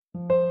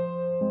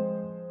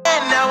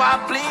I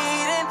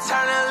bleed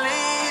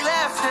internally,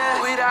 left here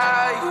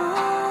without you,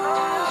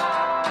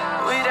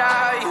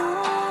 without you.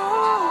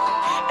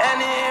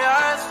 And it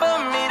hurts for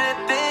me to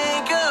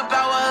think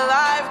about what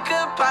life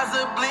could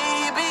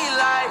possibly be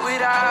like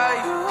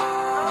without you.